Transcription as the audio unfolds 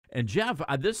And Jeff,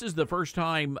 this is the first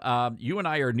time you and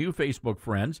I are new Facebook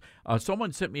friends.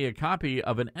 Someone sent me a copy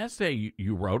of an essay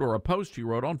you wrote or a post you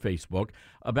wrote on Facebook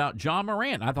about Ja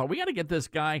Morant. I thought, we got to get this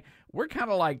guy. We're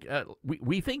kind of like,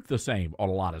 we think the same on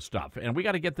a lot of stuff, and we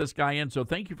got to get this guy in. So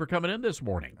thank you for coming in this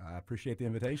morning. I appreciate the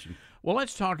invitation. Well,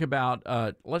 let's talk about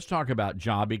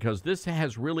Ja, because this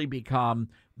has really become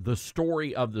the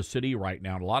story of the city right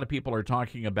now. And a lot of people are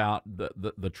talking about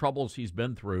the troubles he's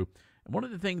been through. And one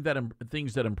of the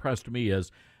things that impressed me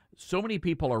is so many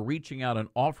people are reaching out and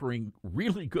offering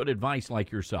really good advice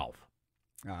like yourself.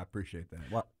 I appreciate that.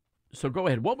 Well, so go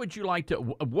ahead. What would you like to?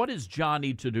 What does Ja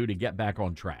need to do to get back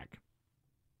on track?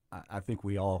 I think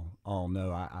we all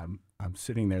know. I'm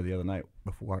sitting there the other night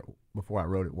before I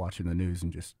wrote it, watching the news,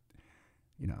 and just,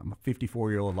 I'm a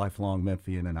 54-year-old lifelong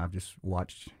Memphian, and I've just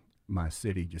watched my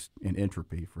city just in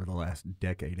entropy for the last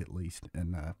decade at least.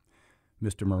 And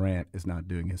Mr. Morant is not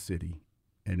doing his city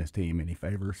and his team any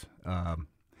favors.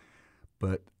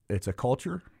 But it's a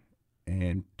culture,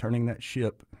 and turning that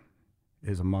ship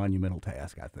is a monumental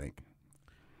task, I think.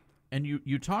 And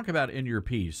you talk about in your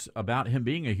piece about him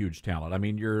being a huge talent.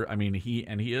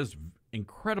 He is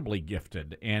incredibly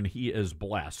gifted, and he is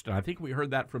blessed. And I think we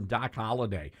heard that from Doc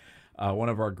Holliday, one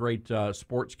of our great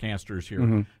sportscasters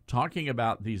here, talking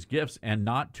about these gifts and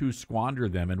not to squander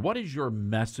them. And what is your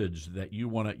message that you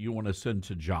want to send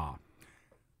to Ja?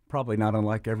 Probably not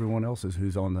unlike everyone else's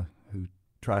who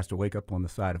tries to wake up on the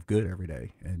side of good every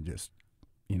day and just,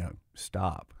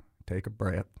 stop, take a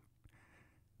breath,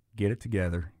 get it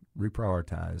together,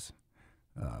 reprioritize,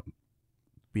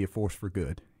 be a force for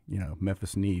good.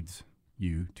 Memphis needs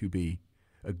you to be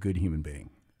a good human being.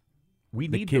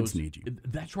 The kids need you.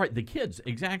 That's right, the kids,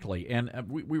 exactly. And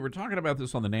we were talking about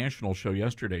this on the national show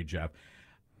yesterday, Jeff.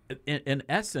 In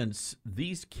essence,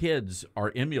 these kids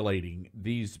are emulating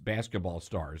these basketball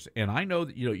stars, and I know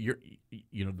that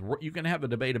you can have a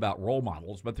debate about role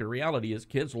models, but the reality is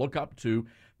kids look up to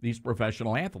these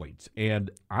professional athletes, and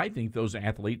I think those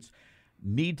athletes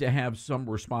need to have some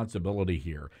responsibility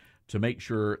here to make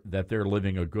sure that they're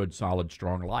living a good, solid,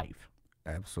 strong life.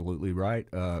 Absolutely right,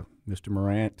 Mr.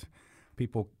 Morant.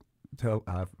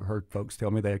 I've heard folks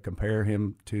tell me they compare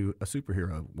him to a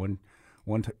superhero.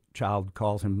 One child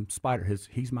calls him Spider.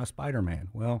 He's my Spider-Man.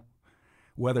 Well,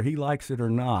 whether he likes it or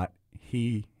not,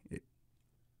 he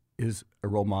is a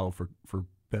role model for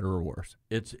better or worse.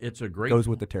 It's a great goes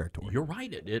with the territory. You're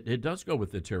right. It does go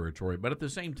with the territory, but at the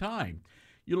same time,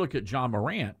 you look at Ja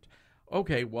Morant.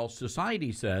 Okay, well,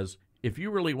 society says if you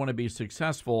really want to be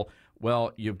successful,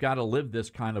 well, you've got to live this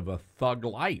kind of a thug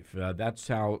life. That's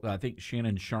how I think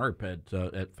Shannon Sharp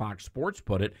at Fox Sports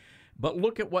put it. But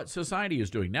look at what society is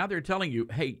doing. Now they're telling you,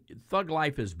 hey, thug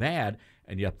life is bad,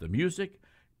 and yet the music,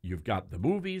 you've got the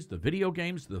movies, the video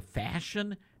games, the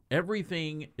fashion,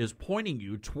 everything is pointing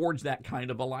you towards that kind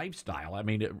of a lifestyle. I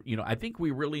mean, I think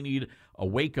we really need a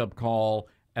wake-up call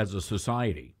as a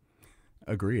society.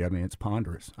 Agree. I mean, it's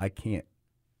ponderous.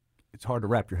 It's hard to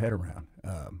wrap your head around.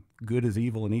 Good is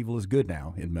evil and evil is good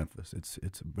now in Memphis.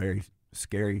 It's a very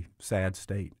scary, sad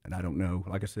state, and I don't know.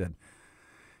 Like I said,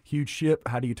 huge ship.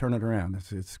 How do you turn it around?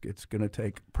 It's going to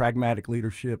take pragmatic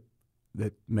leadership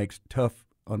that makes tough,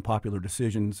 unpopular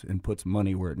decisions and puts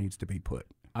money where it needs to be put.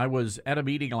 I was at a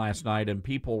meeting last night, and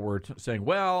people were saying,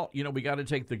 well, we got to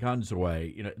take the guns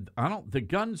away. The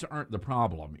guns aren't the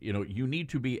problem. You need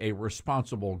to be a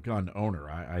responsible gun owner.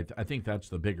 I think that's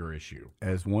the bigger issue.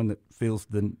 As one that feels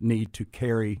the need to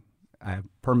carry, I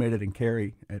permit it and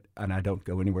carry it, and I don't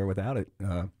go anywhere without it.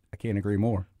 I can't agree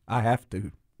more. I have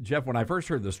to. Jeff, when I first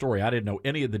heard the story, I didn't know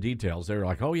any of the details. They were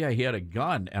like, oh, yeah, he had a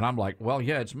gun. And I'm like, well,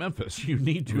 yeah, it's Memphis. You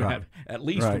need to have at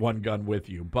least one gun with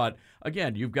you. But,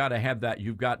 again, you've got to have that.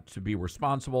 You've got to be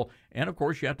responsible. And, of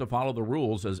course, you have to follow the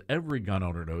rules, as every gun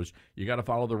owner knows. You got to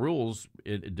follow the rules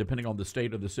depending on the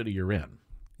state or the city you're in.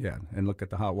 Yeah, and look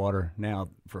at the hot water now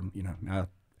now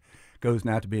goes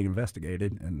now to being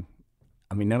investigated, and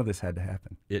I mean, none of this had to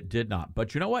happen. It did not.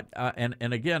 But you know what? And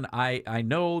again, I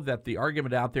know that the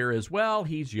argument out there is, well,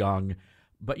 he's young.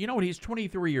 But you know what? He's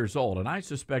 23 years old, and I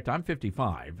suspect I'm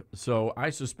 55. So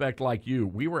I suspect, like you,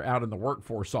 we were out in the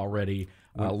workforce already,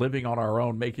 living on our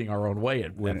own, making our own way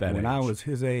at that age. When I was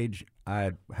his age,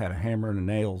 I had a hammer and the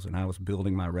nails, and I was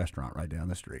building my restaurant right down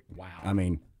the street. Wow. I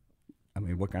mean,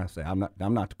 what can I say? I'm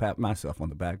not to pat myself on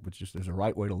the back, but just there's a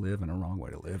right way to live and a wrong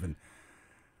way to live, and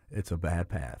it's a bad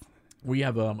path. We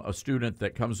have a student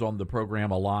that comes on the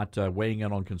program a lot, weighing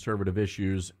in on conservative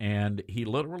issues, and he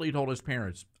literally told his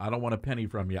parents, I don't want a penny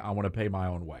from you. I want to pay my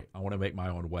own way. I want to make my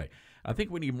own way. I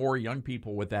think we need more young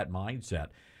people with that mindset.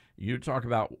 You talk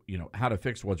about, how to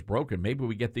fix what's broken. Maybe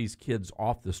we get these kids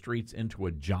off the streets into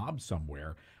a job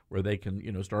somewhere where they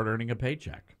can, start earning a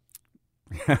paycheck.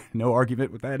 No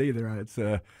argument with that either. It's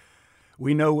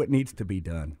we know what needs to be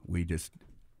done. We just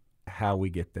how we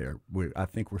get there. I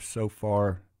think we're so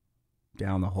far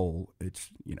down the hole.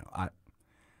 It's I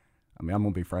mean, I'm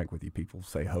gonna be frank with you. People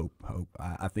say hope.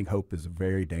 I think hope is a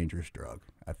very dangerous drug.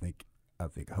 I think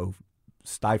hope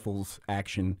stifles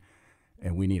action,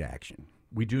 and we need action.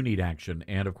 We do need action.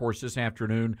 And, of course, this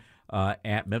afternoon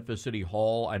at Memphis City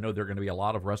Hall, I know there are going to be a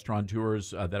lot of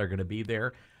restaurateurs that are going to be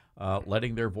there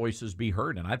letting their voices be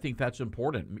heard. And I think that's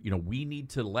important. We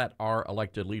need to let our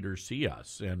elected leaders see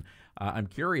us. And I'm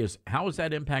curious, how is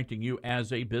that impacting you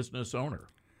as a business owner?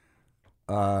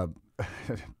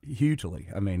 Hugely.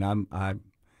 I mean,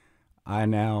 I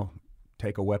now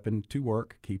take a weapon to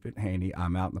work, keep it handy.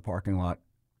 I'm out in the parking lot,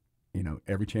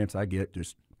 every chance I get.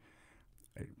 Just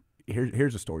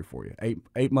here's a story for you.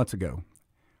 Eight months ago,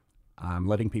 I'm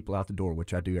letting people out the door,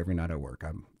 which I do every night I work.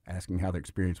 I'm asking how their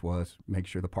experience was, make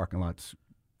sure the parking lot's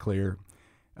clear.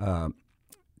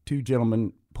 Two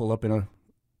gentlemen pull up in a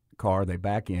car, they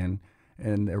back in,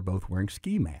 and they're both wearing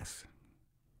ski masks.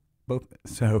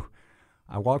 So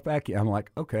I walk back in. I'm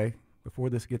like, okay, before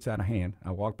this gets out of hand,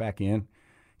 I walk back in,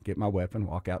 get my weapon,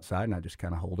 walk outside, and I just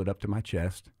kind of hold it up to my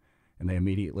chest, and they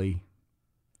immediately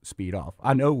speed off.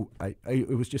 I know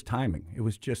it was just timing. It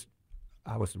was just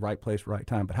I was the right place, right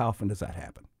time. But how often does that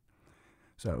happen?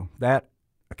 So that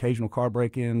occasional car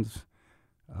break-ins,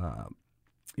 I'm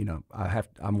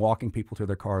walking people to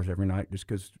their cars every night just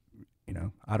because,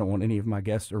 I don't want any of my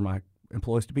guests or my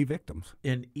employees to be victims.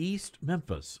 In East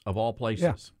Memphis, of all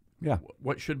places, yeah.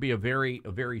 What should be a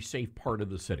very safe part of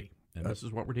the city, and this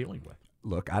is what we're dealing with.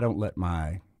 Look, I don't let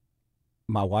my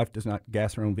wife does not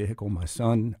gas her own vehicle. My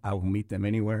son, I will meet them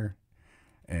anywhere,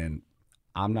 and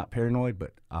I'm not paranoid,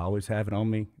 but I always have it on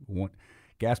me.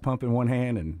 Gas pump in one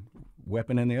hand and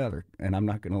weapon in the other, and I'm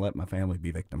not going to let my family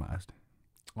be victimized.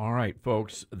 All right,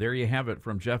 folks, there you have it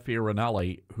from Jeff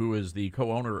Fiorinelli, who is the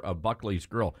co-owner of Buckley's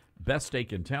Grill. Best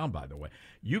steak in town, by the way.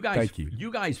 Thank you.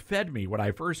 You guys fed me when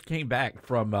I first came back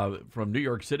from New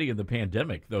York City in the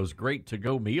pandemic. Those great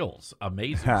to-go meals,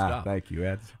 amazing stuff. Thank you.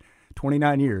 That's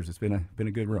 29 years. It's been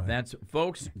a good run. That's,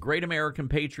 folks, great American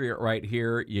patriot right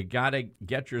here. You got to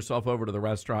get yourself over to the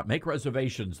restaurant. Make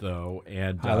reservations, though.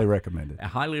 And highly recommended.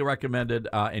 Highly recommended.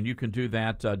 And you can do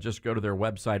that. Just go to their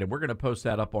website. And we're going to post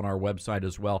that up on our website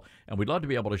as well. And we'd love to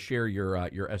be able to share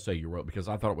your essay you wrote because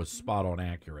I thought it was spot on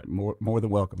accurate. More than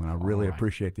welcome. And I really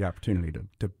appreciate the opportunity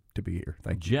to be here.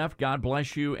 Thank you. Jeff, God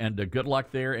bless you. And good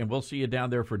luck there. And we'll see you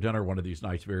down there for dinner one of these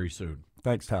nights very soon.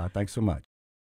 Thanks, Todd. Thanks so much.